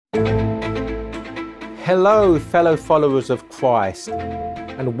Hello, fellow followers of Christ,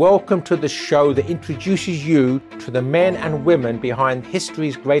 and welcome to the show that introduces you to the men and women behind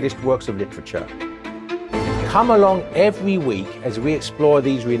history's greatest works of literature. Come along every week as we explore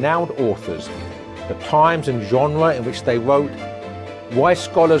these renowned authors, the times and genre in which they wrote, why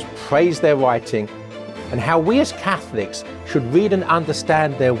scholars praise their writing, and how we as Catholics should read and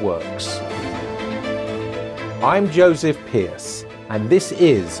understand their works. I'm Joseph Pearce, and this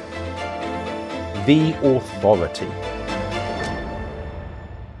is The Authority.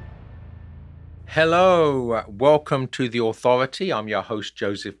 Hello, welcome to The Authority. I'm your host,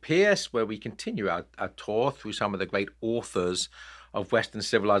 Joseph Pearce, where we continue our tour through some of the great authors of Western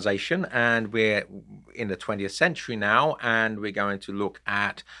civilization. And we're in the 20th century now, and we're going to look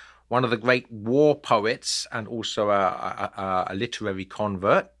at one of the great war poets and also a literary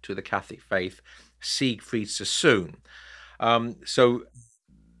convert to the Catholic faith, Siegfried Sassoon.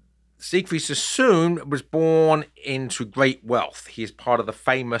 Siegfried Sassoon was born into great wealth. He is part of the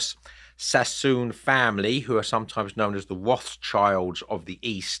famous Sassoon family, who are sometimes known as the Rothschilds of the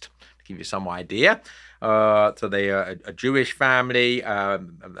East, to give you some idea. So they are a Jewish family,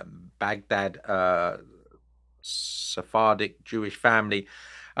 Baghdad Sephardic Jewish family,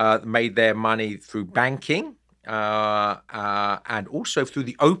 made their money through banking. And also through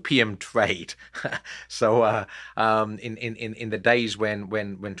the opium trade. So in the days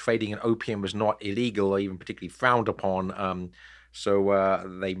when trading in opium was not illegal or even particularly frowned upon,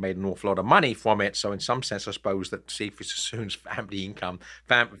 they made an awful lot of money from it. So in some sense, I suppose that Siegfried Sassoon's family income,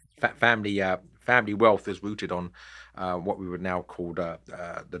 family wealth is rooted on what we would now call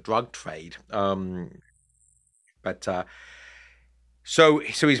the drug trade. So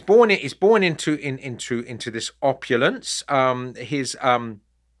he's born into this opulence. His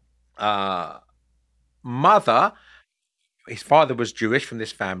mother, his father was Jewish from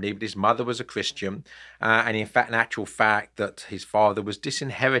this family, but his mother was a Christian, and in actual fact, that his father was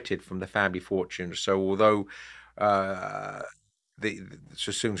disinherited from the family fortune. So although the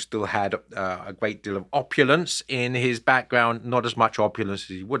Sassoon still had a great deal of opulence in his background, not as much opulence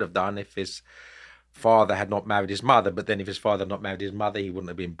as he would have done if his father had not married his mother. But then if his father had not married his mother, he wouldn't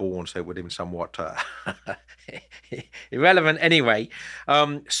have been born, so it would have been somewhat irrelevant anyway.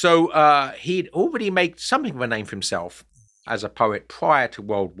 He'd already made something of a name for himself as a poet prior to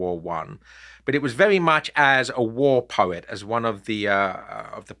World War I, but it was very much as a war poet, as one of the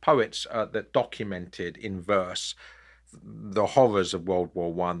poets that documented in verse the horrors of World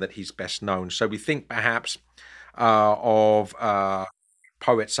War I, that he's best known. So we think perhaps of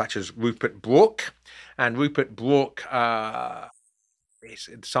poets such as Rupert Brooke, and Rupert Brooke,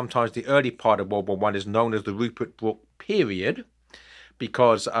 sometimes the early part of World War I is known as the Rupert Brooke period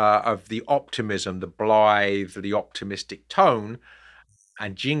because of the optimism, the blithe, the optimistic tone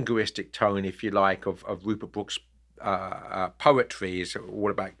and jingoistic tone, if you like, of Rupert Brooke's poetry. Is all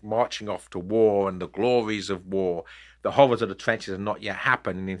about marching off to war and the glories of war. The horrors of the trenches have not yet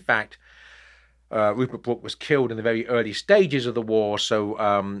happened, and in fact, Rupert Brooke was killed in the very early stages of the war,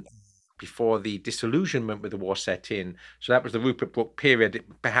 so before the disillusionment with the war set in. So that was the Rupert Brooke period.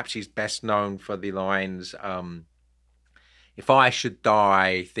 Perhaps he's best known for the lines, if I should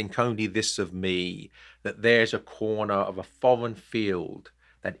die, think only this of me, that there's a corner of a foreign field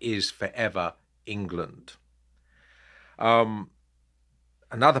that is forever England.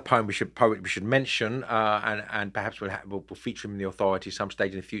 Another poet we should mention, and perhaps we'll feature him in The Authority some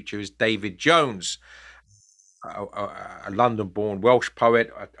stage in the future, is David Jones, a London-born Welsh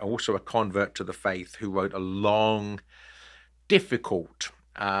poet, also a convert to the faith, who wrote a long, difficult,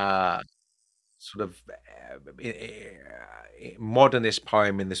 sort of modernist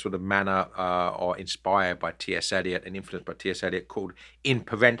poem in this sort of manner, or inspired by T.S. Eliot and influenced by T.S. Eliot, called In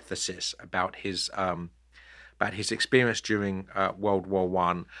Parenthesis, about his experience during World War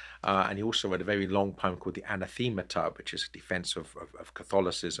I, and he also wrote a very long poem called The Anathemata, which is a defense of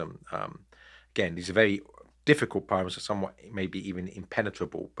Catholicism. Again, these are very difficult poems, somewhat maybe even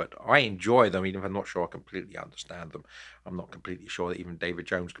impenetrable, but I enjoy them, even if I'm not sure I completely understand them. I'm not completely sure that even David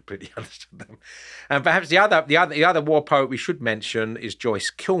Jones completely understood them. And perhaps the other war poet we should mention is Joyce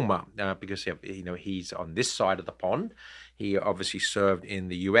Kilmer, because he's on this side of the pond. He obviously served in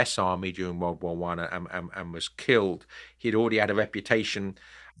the U.S. Army during World War I and was killed. He'd already had a reputation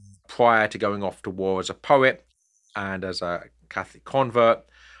prior to going off to war as a poet and as a Catholic convert,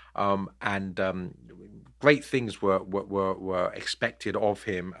 and great things were expected of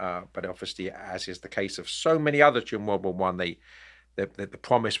him. But obviously, as is the case of so many others during World War I, the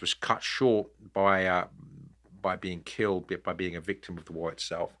promise was cut short by being killed, by being a victim of the war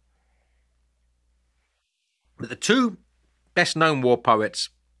itself. But the two best-known war poets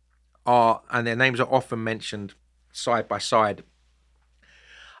and their names are often mentioned side by side,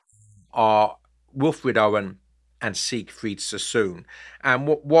 are Wilfred Owen and Siegfried Sassoon. And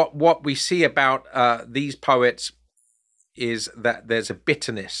what we see about these poets is that there's a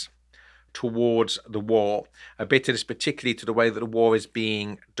bitterness towards the war, a bitterness particularly to the way that the war is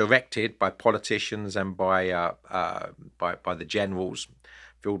being directed by politicians and by the generals,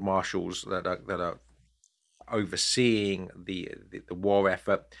 field marshals that are overseeing the war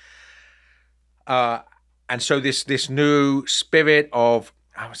effort. And so this new spirit of,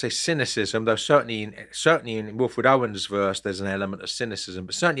 I would say, cynicism, though certainly in Wilfred Owen's verse there's an element of cynicism,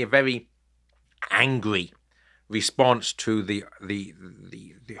 but certainly a very angry response to the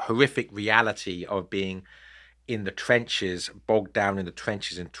horrific reality of being in the trenches, bogged down in the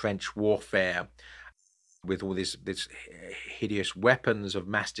trenches in trench warfare, with all this hideous weapons of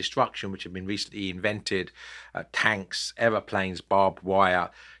mass destruction which have been recently invented, tanks, aeroplanes, barbed wire,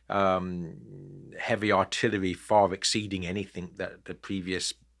 heavy artillery far exceeding anything that the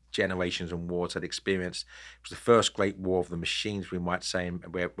previous generations and wars had experienced. It was the first great war of the machines, we might say,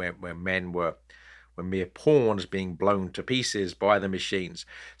 where men were mere pawns being blown to pieces by the machines.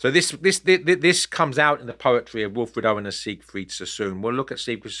 So this comes out in the poetry of Wilfred Owen and Siegfried Sassoon. We'll look at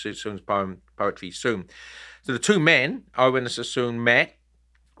Siegfried Sassoon's poetry soon. So the two men, Owen and Sassoon, met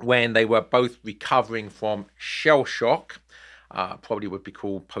when they were both recovering from shell shock, probably would be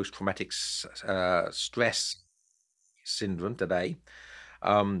called post-traumatic stress syndrome today,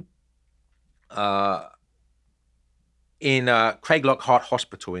 in Craiglockhart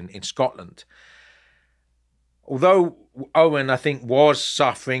Hospital in Scotland. Although Owen, I think, was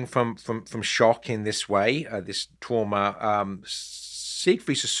suffering from shock in this way, this trauma,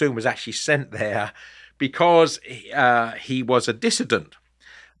 Siegfried Sassoon was actually sent there because he was a dissident,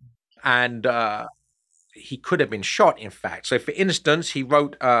 and he could have been shot, in fact. So, for instance, he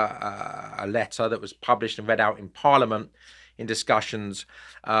wrote a letter that was published and read out in Parliament in discussions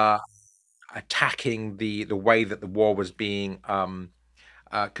attacking the way that the war was being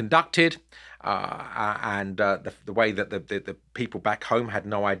conducted, and the way that the people back home had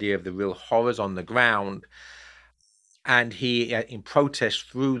no idea of the real horrors on the ground. And he, in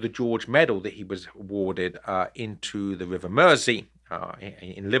protest, threw the George Medal that he was awarded into the River Mersey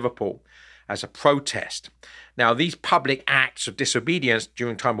in Liverpool as a protest. Now, these public acts of disobedience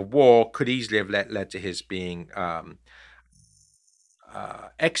during time of war could easily have led to his being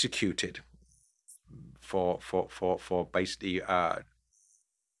executed for basically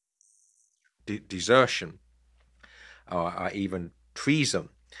desertion or even treason.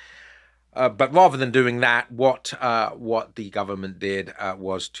 But rather than doing that, what the government did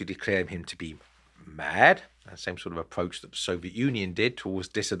was to declare him to be mad, the same sort of approach that the Soviet Union did towards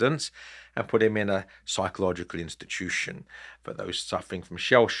dissidents, and put him in a psychological institution for those suffering from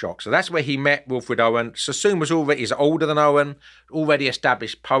shell shock. So that's where he met Wilfred Owen. Sassoon is older than Owen, already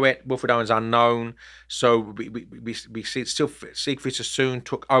established poet. Wilfred Owen's unknown. So we see still Siegfried Sassoon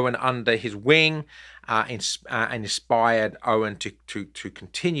took Owen under his wing and inspired Owen to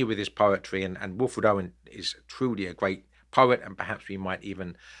continue with his poetry. And Wilfred Owen is truly a great poet, and perhaps we might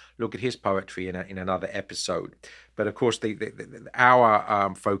even look at his poetry in another episode. But of course,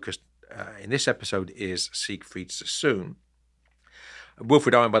 our focus in this episode is Siegfried Sassoon.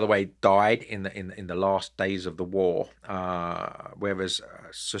 Wilfred Owen, by the way, died in the last days of the war, whereas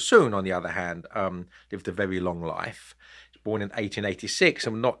Sassoon, on the other hand, lived a very long life. He was born in 1886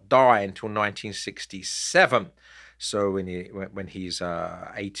 and will not die until 1967. So when he's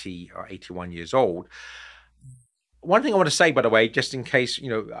 80 or 81 years old. One thing I want to say, by the way, just in case,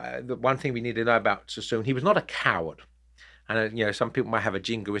 the one thing we need to know about Sassoon, he was not a coward. And, some people might have a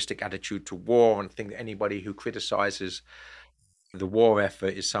jingoistic attitude to war and think that anybody who criticizes the war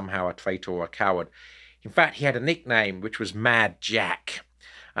effort is somehow a traitor or a coward. In fact, he had a nickname, which was Mad Jack.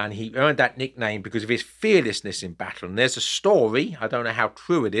 And he earned that nickname because of his fearlessness in battle. And there's a story, I don't know how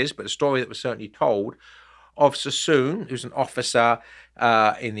true it is, but a story that was certainly told, of Sassoon, who's an officer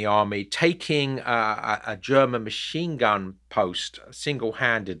in the army, taking a German machine gun post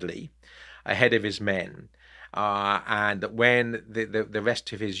single-handedly ahead of his men. And when the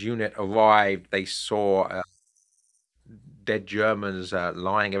rest of his unit arrived, they saw dead Germans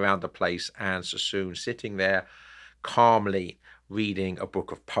lying around the place, and Sassoon sitting there calmly reading a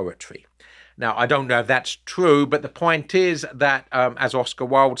book of poetry. Now, I don't know if that's true, but the point is that, as Oscar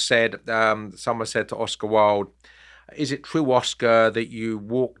Wilde said, someone said to Oscar Wilde, "Is it true, Oscar, that you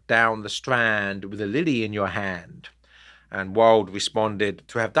walk down the Strand with a lily in your hand?" And Wilde responded,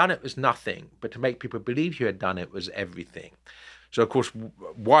 "To have done it was nothing, but to make people believe you had done it was everything." So, of course,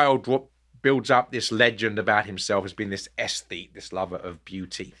 Wilde builds up this legend about himself as being this aesthete, this lover of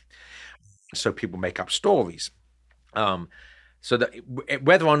beauty. So people make up stories. Um, so that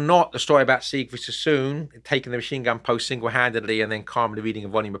whether or not the story about Siegfried Sassoon taking the machine gun post single-handedly and then calmly reading a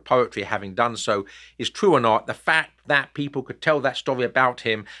volume of poetry, having done so, is true or not, the fact that people could tell that story about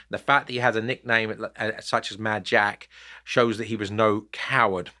him, the fact that he has a nickname such as Mad Jack, shows that he was no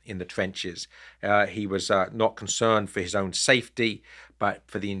coward in the trenches. He was not concerned for his own safety, but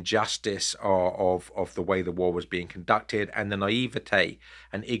for the injustice of the way the war was being conducted, and the naivete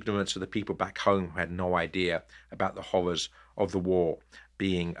and ignorance of the people back home who had no idea about the horrors of the war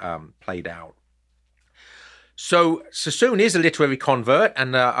being played out. So Sassoon is a literary convert,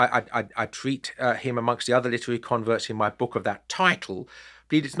 and I treat him amongst the other literary converts in my book of that title.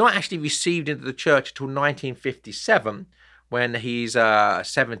 But it's not actually received into the church until 1957, when he's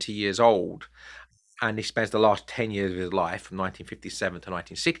 70 years old. And he spends the last 10 years of his life, from 1957 to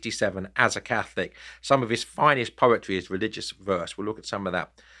 1967, as a Catholic. Some of his finest poetry is religious verse. We'll look at some of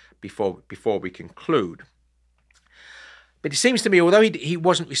that before we conclude. But it seems to me, although he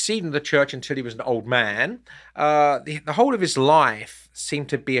wasn't received in the church until he was an old man, the whole of his life seemed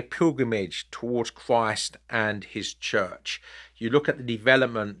to be a pilgrimage towards Christ and his church. You look at the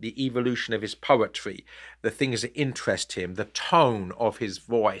development, the evolution of his poetry, the things that interest him, the tone of his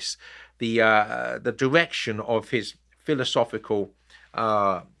voice, the direction of his philosophical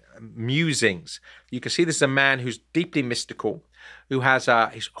musings. You can see this is a man who's deeply mystical, who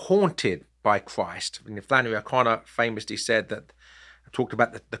is haunted by Christ. Flannery O'Connor famously said that, talked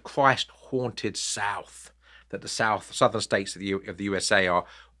about the Christ-haunted South, that the southern states of the USA are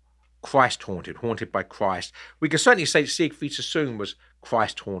Christ-haunted, haunted by Christ. We can certainly say Siegfried Sassoon was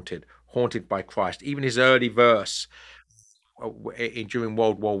Christ-haunted, haunted by Christ. Even his early verse during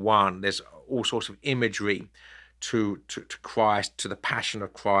World War One, there's all sorts of imagery to Christ, to the Passion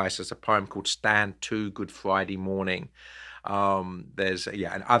of Christ. There's a poem called "Stand To, Good Friday Morning." There's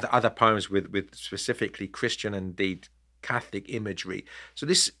and other poems with specifically Christian and indeed Catholic imagery. So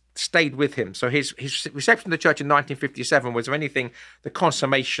this stayed with him. So his reception to the church in 1957 was, if anything, the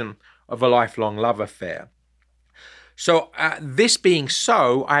consummation of a lifelong love affair. So this being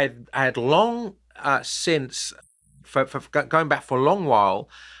so, I had long since, for going back for a long while,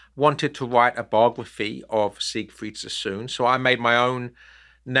 wanted to write a biography of Siegfried Sassoon. So I made my own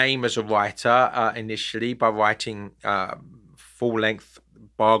name as a writer initially by writing full-length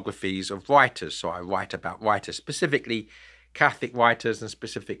biographies of writers. So I write about writers, specifically Catholic writers and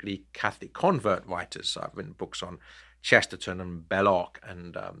specifically Catholic convert writers. So I've written books on Chesterton and Belloc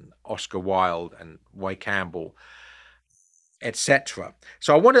and Oscar Wilde and Roy Campbell, etc.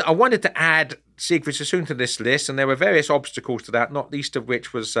 So I wanted to add Siegfried Sassoon to this list, and there were various obstacles to that, not least of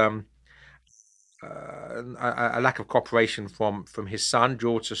which was a lack of cooperation from his son,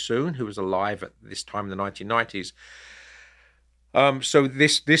 George Sassoon, who was alive at this time in the 1990s. So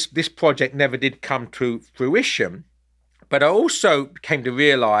this project never did come to fruition. But I also came to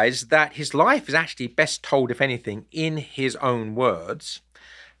realize that his life is actually best told, if anything, in his own words,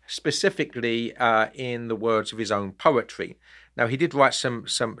 specifically in the words of his own poetry. Now, he did write some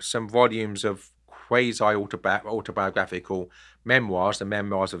volumes of quasi-autobiographical memoirs, the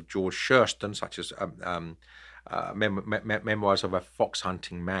memoirs of George Shurston, such as memoirs of a fox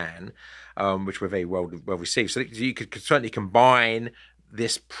hunting man, which were very well received. So you could certainly combine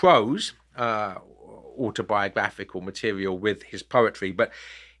this prose autobiographical material with his poetry, but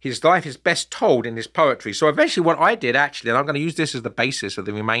his life is best told in his poetry. So eventually what I did, actually, and I'm going to use this as the basis of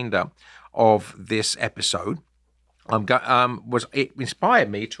the remainder of this episode, was it inspired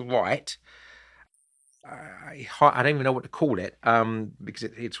me to write, I don't even know what to call it, because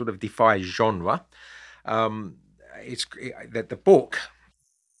it sort of defies genre. The book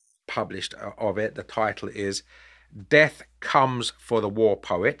published of it, the title is Death Comes for the War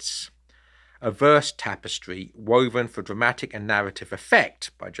Poets, a verse tapestry woven for dramatic and narrative effect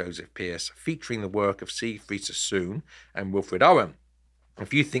by Joseph Pearce, featuring the work of Siegfried Sassoon and Wilfred Owen.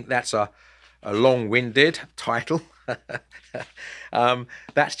 If you think that's a long-winded title,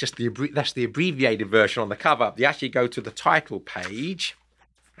 that's just the abbreviated version on the cover. You actually go to the title page,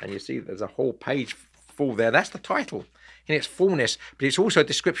 and you see there's a whole page full there. That's the title in its fullness, but it's also a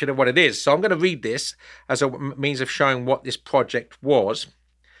description of what it is. So I'm going to read this as a means of showing what this project was.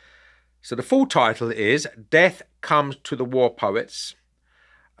 So the full title is Death Comes to the War Poets,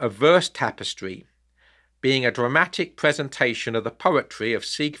 a verse tapestry, being a dramatic presentation of the poetry of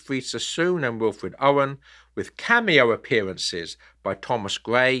Siegfried Sassoon and Wilfred Owen, with cameo appearances by Thomas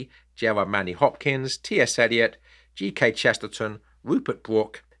Gray, Gerard Manley Hopkins, T.S. Eliot, G.K. Chesterton, Rupert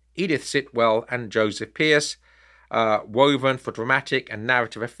Brooke, Edith Sitwell and Joseph Pearce, woven for dramatic and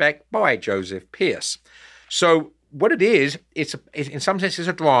narrative effect by Joseph Pierce. So what it is, in some sense it's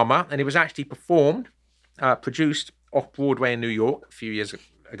a drama, and it was actually performed, produced off Broadway in New York a few years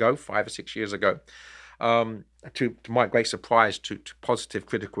ago, 5 or 6 years ago, to my great surprise, to positive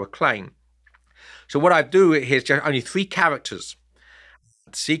critical acclaim. So what I do here is just only 3 characters: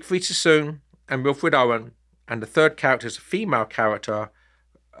 Siegfried Sassoon and Wilfred Owen, and the third character is a female character,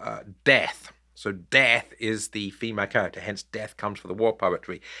 Death. So Death is the female character, hence Death comes from the war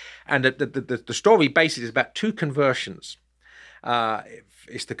poetry. And the story basically is about 2 conversions.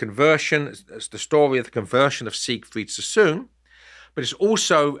 It's the story of the conversion of Siegfried Sassoon, but it's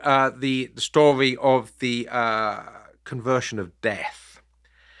also the story of the conversion of Death.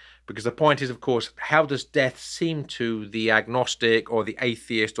 Because the point is, of course, how does death seem to the agnostic or the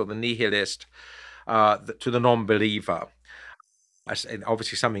atheist or the nihilist, to the non-believer?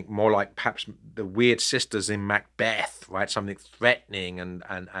 Obviously something more like perhaps the weird sisters in Macbeth, right? Something threatening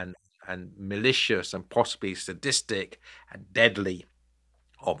and malicious and possibly sadistic and deadly,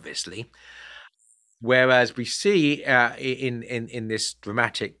 obviously. Whereas we see in this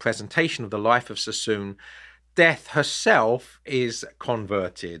dramatic presentation of the life of Sassoon, Death herself is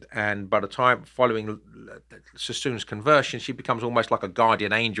converted, and by the time following Sassoon's conversion, she becomes almost like a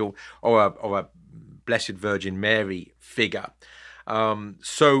guardian angel or a Blessed Virgin Mary figure.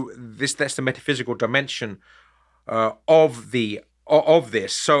 So that's the metaphysical dimension of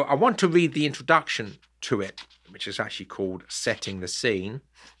this. So I want to read the introduction to it, which is actually called "Setting the Scene."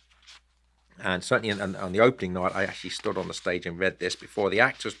 And certainly on the opening night, I actually stood on the stage and read this before the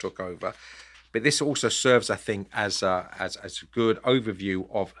actors took over. But this also serves, I think, as a good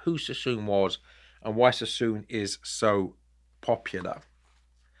overview of who Sassoon was and why Sassoon is so popular.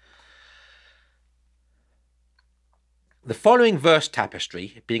 The following verse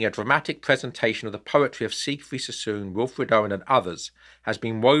tapestry, being a dramatic presentation of the poetry of Siegfried Sassoon, Wilfred Owen and others, has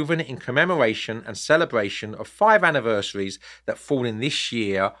been woven in commemoration and celebration of 5 anniversaries that fall in this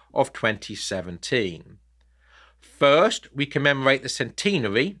year of 2017. First, we commemorate the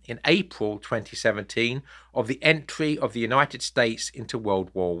centenary in April 2017 of the entry of the United States into World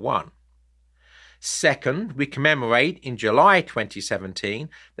War I. Second, we commemorate in July 2017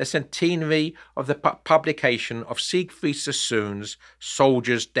 the centenary of the publication of Siegfried Sassoon's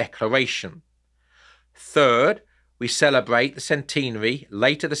Soldier's Declaration. Third, we celebrate the centenary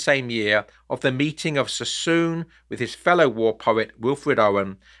later the same year of the meeting of Sassoon with his fellow war poet Wilfred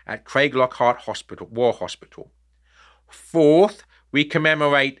Owen at Craiglockhart War Hospital. Fourth, we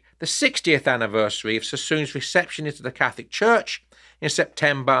commemorate the 60th anniversary of Sassoon's reception into the Catholic Church in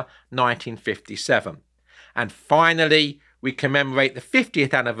September 1957. And finally, we commemorate the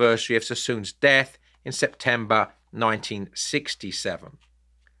 50th anniversary of Sassoon's death in September 1967.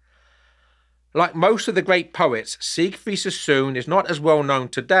 Like most of the great poets, Siegfried Sassoon is not as well known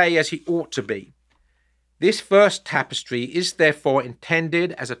today as he ought to be. This first tapestry is therefore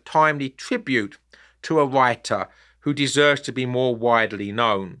intended as a timely tribute to a writer who deserves to be more widely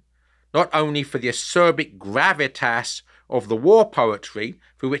known, not only for the acerbic gravitas of the war poetry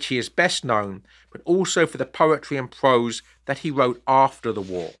for which he is best known, but also for the poetry and prose that he wrote after the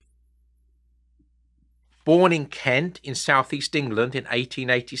war. Born in Kent in southeast England in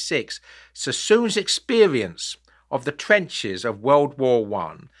 1886, Sassoon's experience of the trenches of World War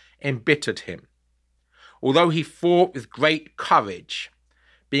I embittered him. Although he fought with great courage,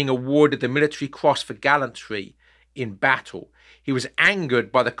 being awarded the Military Cross for gallantry in battle, he was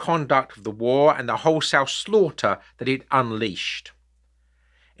angered by the conduct of the war and the wholesale slaughter that it unleashed.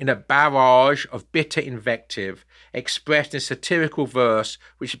 In a barrage of bitter invective, expressed in satirical verse,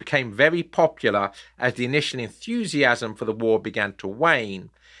 which became very popular as the initial enthusiasm for the war began to wane,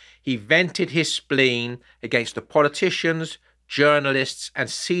 he vented his spleen against the politicians, journalists, and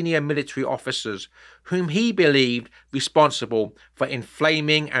senior military officers whom he believed responsible for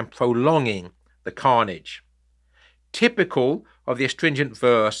inflaming and prolonging the carnage. Typical of the astringent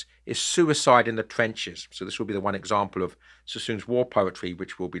verse is suicide in the trenches. So this will be the one example of Sassoon's war poetry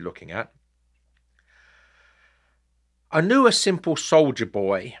which we'll be looking at. I knew a simple soldier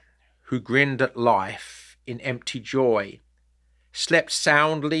boy who grinned at life in empty joy, slept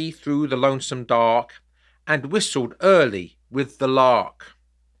soundly through the lonesome dark, and whistled early with the lark.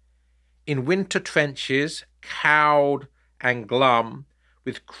 In winter trenches, cowed and glum,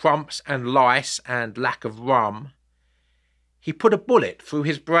 with crumps and lice and lack of rum, he put a bullet through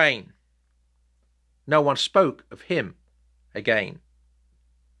his brain. No one spoke of him again.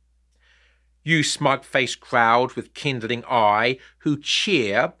 You smug-faced crowd with kindling eye, who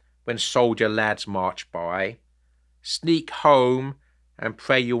cheer when soldier lads march by, sneak home and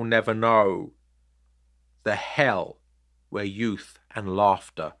pray you'll never know the hell where youth and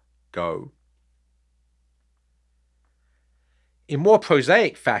laughter go. In more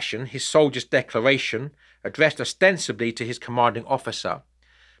prosaic fashion, his soldier's declaration, addressed ostensibly to his commanding officer,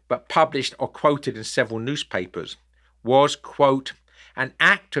 but published or quoted in several newspapers, was, quote, an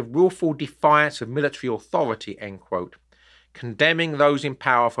act of willful defiance of military authority, end quote, condemning those in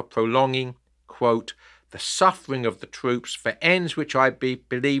power for prolonging, quote, the suffering of the troops for ends which I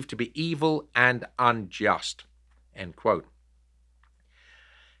believe to be evil and unjust, end quote.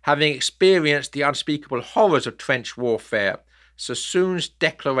 Having experienced the unspeakable horrors of trench warfare, Sassoon's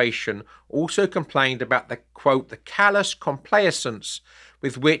declaration also complained about the, quote, the callous complaisance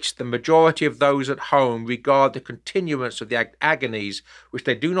with which the majority of those at home regard the continuance of the agonies which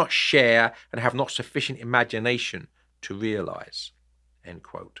they do not share and have not sufficient imagination to realize, end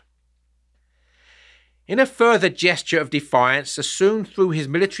quote. In a further gesture of defiance, Sassoon threw his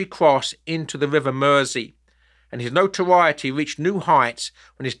military cross into the River Mersey, and his notoriety reached new heights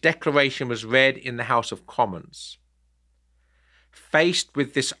when his declaration was read in the House of Commons. Faced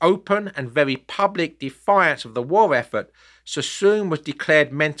with this open and very public defiance of the war effort, Sassoon was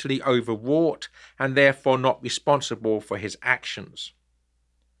declared mentally overwrought and therefore not responsible for his actions.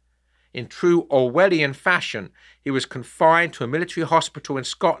 In true Orwellian fashion, he was confined to a military hospital in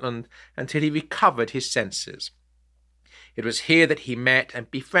Scotland until he recovered his senses. It was here that he met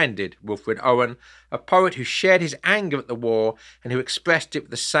and befriended Wilfred Owen, a poet who shared his anger at the war and who expressed it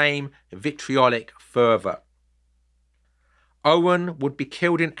with the same vitriolic fervour. Owen would be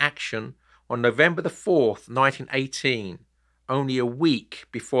killed in action on November the 4th, 1918, only a week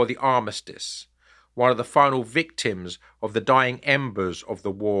before the armistice, one of the final victims of the dying embers of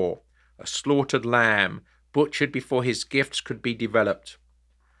the war, a slaughtered lamb, butchered before his gifts could be developed.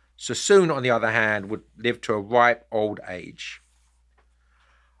 Sassoon, on the other hand, would live to a ripe old age.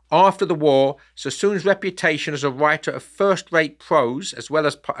 After the war, Sassoon's reputation as a writer of first-rate prose as well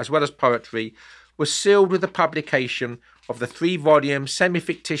as poetry was sealed with the publication of the 3-volume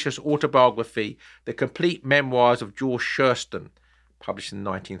semi-fictitious autobiography, The Complete Memoirs of George Shurston, published in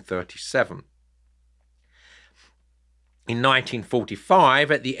 1937. In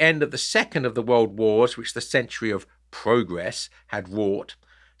 1945, at the end of the second of the world wars which the century of progress had wrought,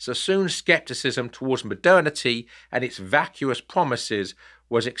 Sassoon's scepticism towards modernity and its vacuous promises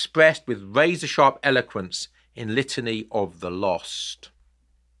was expressed with razor-sharp eloquence in Litany of the Lost.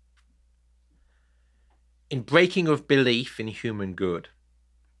 In breaking of belief in human good,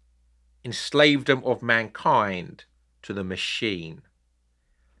 in slavedom of mankind to the machine,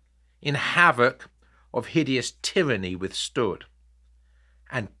 in havoc of hideous tyranny withstood,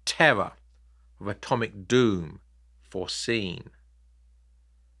 and terror of atomic doom foreseen,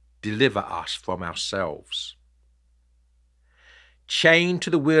 deliver us from ourselves. Chained to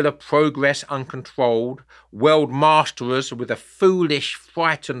the wheel of progress uncontrolled, world-masterers with a foolish,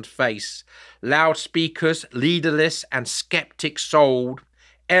 frightened face, loudspeakers, leaderless and skeptic-souled,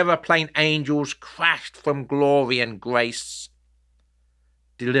 aeroplane angels crashed from glory and grace,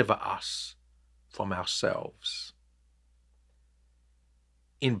 deliver us from ourselves.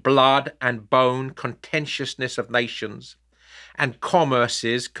 In blood and bone contentiousness of nations, and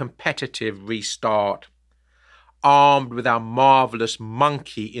commerce's competitive restart, armed with our marvellous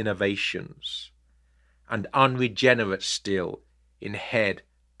monkey innovations, and unregenerate still in head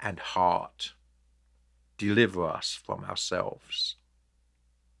and heart, deliver us from ourselves.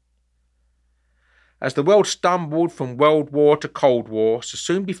 As the world stumbled from World War to Cold War,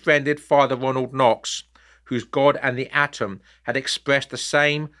 Sassoon befriended Father Ronald Knox, whose God and the Atom had expressed the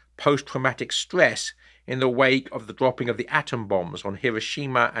same post-traumatic stress in the wake of the dropping of the atom bombs on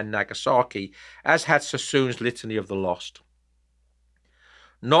Hiroshima and Nagasaki, as had Sassoon's Litany of the Lost.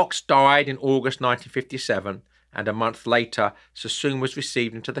 Knox died in August 1957, and a month later Sassoon was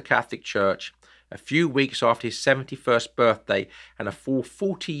received into the Catholic Church, a few weeks after his 71st birthday and a full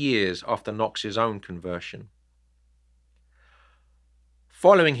 40 years after Knox's own conversion.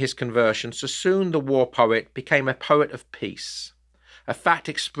 Following his conversion, Sassoon, the war poet, became a poet of peace, a fact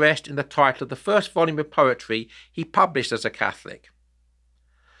expressed in the title of the first volume of poetry he published as a Catholic.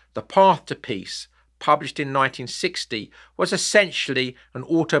 The Path to Peace, published in 1960, was essentially an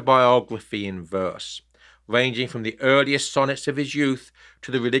autobiography in verse, ranging from the earliest sonnets of his youth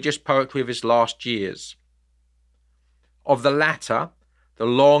to the religious poetry of his last years. Of the latter, the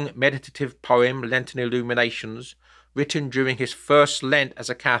long meditative poem Lenten Illuminations, written during his first Lent as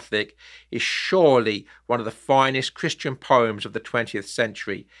a Catholic, is surely one of the finest Christian poems of the 20th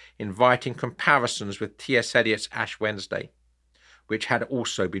century, inviting comparisons with T.S. Eliot's Ash Wednesday, which had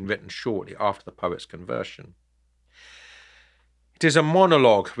also been written shortly after the poet's conversion. It is a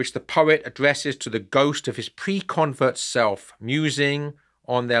monologue which the poet addresses to the ghost of his pre-convert self, musing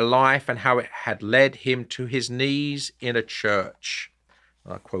on their life and how it had led him to his knees in a church.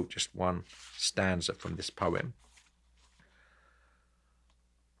 I'll quote just one stanza from this poem.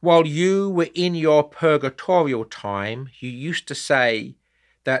 While you were in your purgatorial time, you used to say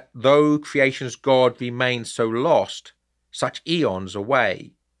that though creation's God remained so lost, such eons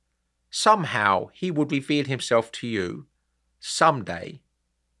away, somehow he would reveal himself to you, someday.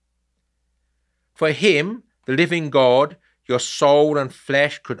 For him, the living God, your soul and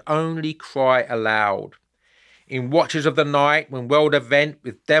flesh could only cry aloud. In watches of the night, when world event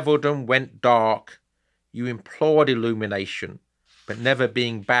with devildom went dark, you implored illumination, but never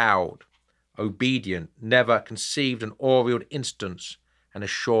being bowed, obedient, never conceived an aureoled instance, an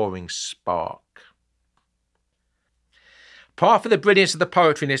assuring spark. Apart from the brilliance of the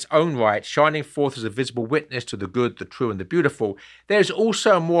poetry in its own right, shining forth as a visible witness to the good, the true, and the beautiful, there is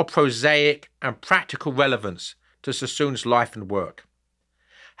also a more prosaic and practical relevance to Sassoon's life and work.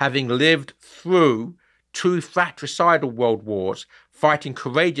 Having lived through 2 fratricidal world wars, fighting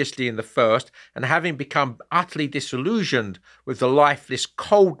courageously in the first, and having become utterly disillusioned with the lifeless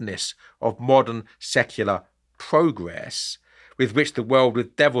coldness of modern secular progress, with which the world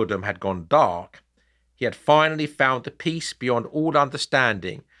with devildom had gone dark, he had finally found the peace beyond all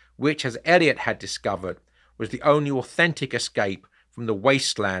understanding, which, as Eliot had discovered, was the only authentic escape from the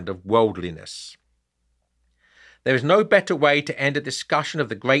wasteland of worldliness. There is no better way to end a discussion of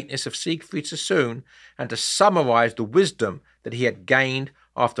the greatness of Siegfried Sassoon and to summarize the wisdom that he had gained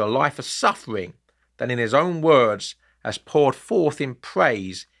after a life of suffering than in his own words, as poured forth in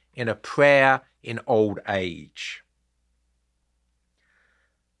praise in a prayer in old age.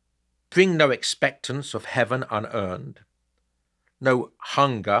 Bring no expectance of heaven unearned, no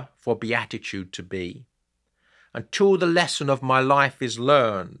hunger for beatitude to be, until the lesson of my life is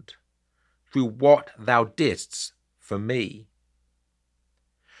learned through what thou didst for me.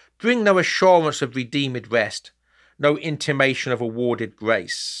 Bring no assurance of redeemed rest, no intimation of awarded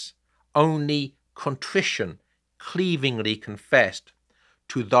grace, only contrition cleavingly confessed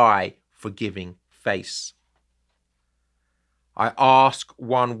to thy forgiving face. I ask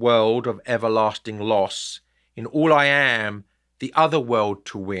one world of everlasting loss, in all I am, the other world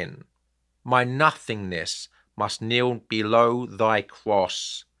to win. My nothingness must kneel below thy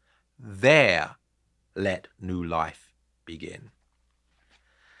cross. There let new life begin.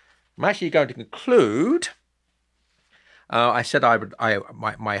 I'm actually going to conclude. I said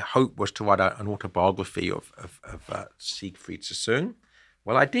my hope was to write an autobiography of Siegfried Sassoon.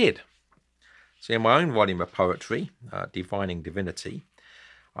 Well, I did. So in my own volume of poetry, Divining Divinity,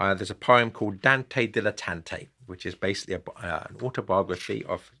 there's a poem called Dante Dilettante, which is basically an autobiography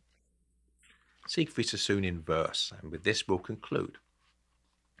of Siegfried Sassoon in verse. And with this we'll conclude.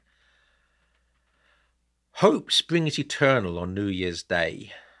 Hope springs eternal on New Year's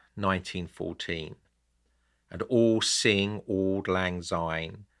Day, 1914, and all sing Auld Lang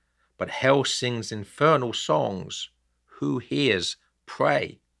Syne, but hell sings infernal songs. Who hears,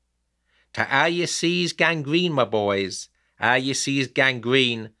 pray? To our ye seas gangrene, my boys, our ye seas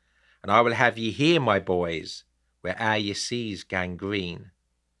gangrene, and I will have ye here, my boys, where our ye seas gangrene.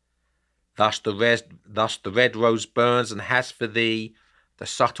 Thus the red rose burns and has for thee the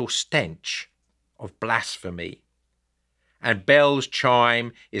subtle stench of blasphemy. And bells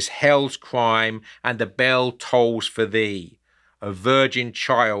chime is hell's crime, and the bell tolls for thee, a virgin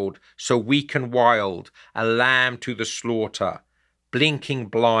child, so weak and wild, a lamb to the slaughter, blinking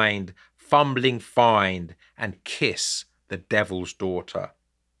blind, fumbling find, and kiss the devil's daughter.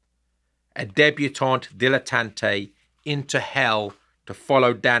 A debutante dilettante into hell to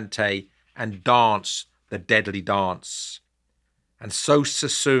follow Dante and dance the deadly dance. And so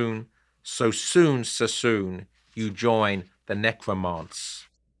soon, Sassoon, you join the necromance.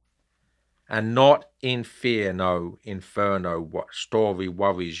 And not in fear, no, inferno, what story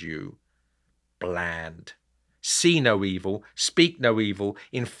worries you? Bland. See no evil, speak no evil,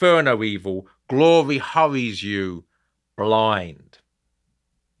 infer no evil, glory hurries you, blind.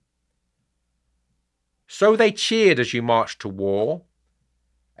 So they cheered as you marched to war,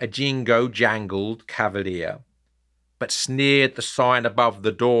 a jingo jangled cavalier, but sneered the sign above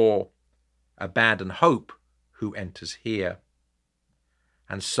the door, abandon hope, who enters here.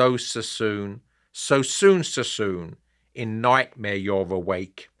 And so soon, Sassoon, in nightmare you're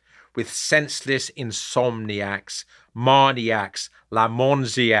awake, with senseless insomniacs, maniacs,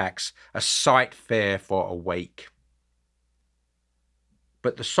 lamonsiacs, a sight fair for a wake.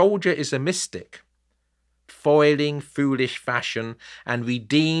 But the soldier is a mystic, foiling foolish fashion, and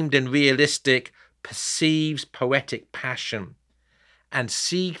redeemed and realistic, perceives poetic passion, and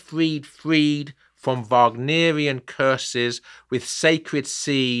Siegfried freed from Wagnerian curses, with sacred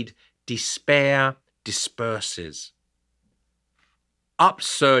seed despair disperses.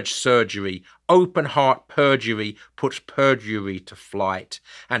 Upsurge surgery, open heart perjury puts perjury to flight,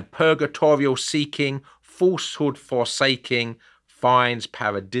 and purgatorial seeking, falsehood forsaking, finds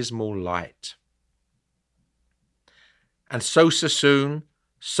paradismal light. And so soon,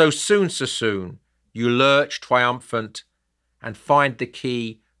 Sassoon, you lurch triumphant, and find the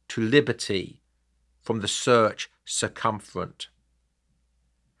key to liberty from the search circumferent.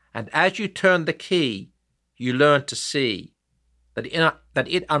 And as you turn the key, you learn to see that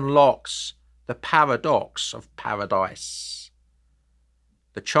it unlocks the paradox of paradise,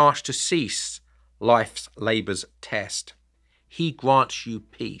 the chance to cease life's labor's test. He grants you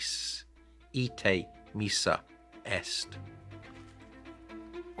peace. Ite missa est.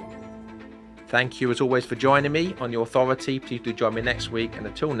 Thank you as always for joining me on The Authority. Please do join me next week, and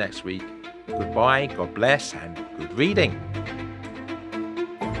until next week, goodbye, God bless, and good reading.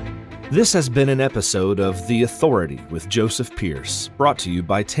 This has been an episode of The Authority with Joseph Pearce, brought to you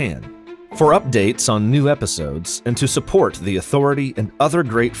by TAN. For updates on new episodes and to support The Authority and other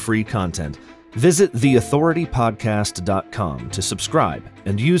great free content, visit theauthoritypodcast.com to subscribe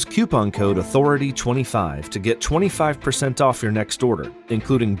and use coupon code AUTHORITY25 to get 25% off your next order,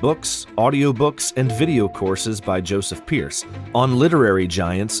 including books, audiobooks, and video courses by Joseph Pearce on literary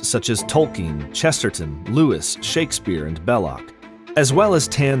giants such as Tolkien, Chesterton, Lewis, Shakespeare, and Belloc, as well as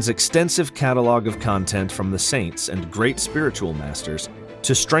TAN's extensive catalog of content from the saints and great spiritual masters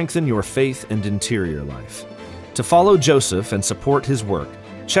to strengthen your faith and interior life. To follow Joseph and support his work,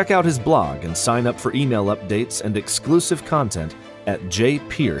 check out his blog and sign up for email updates and exclusive content at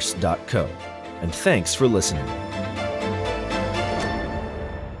jpearce.co. And thanks for listening.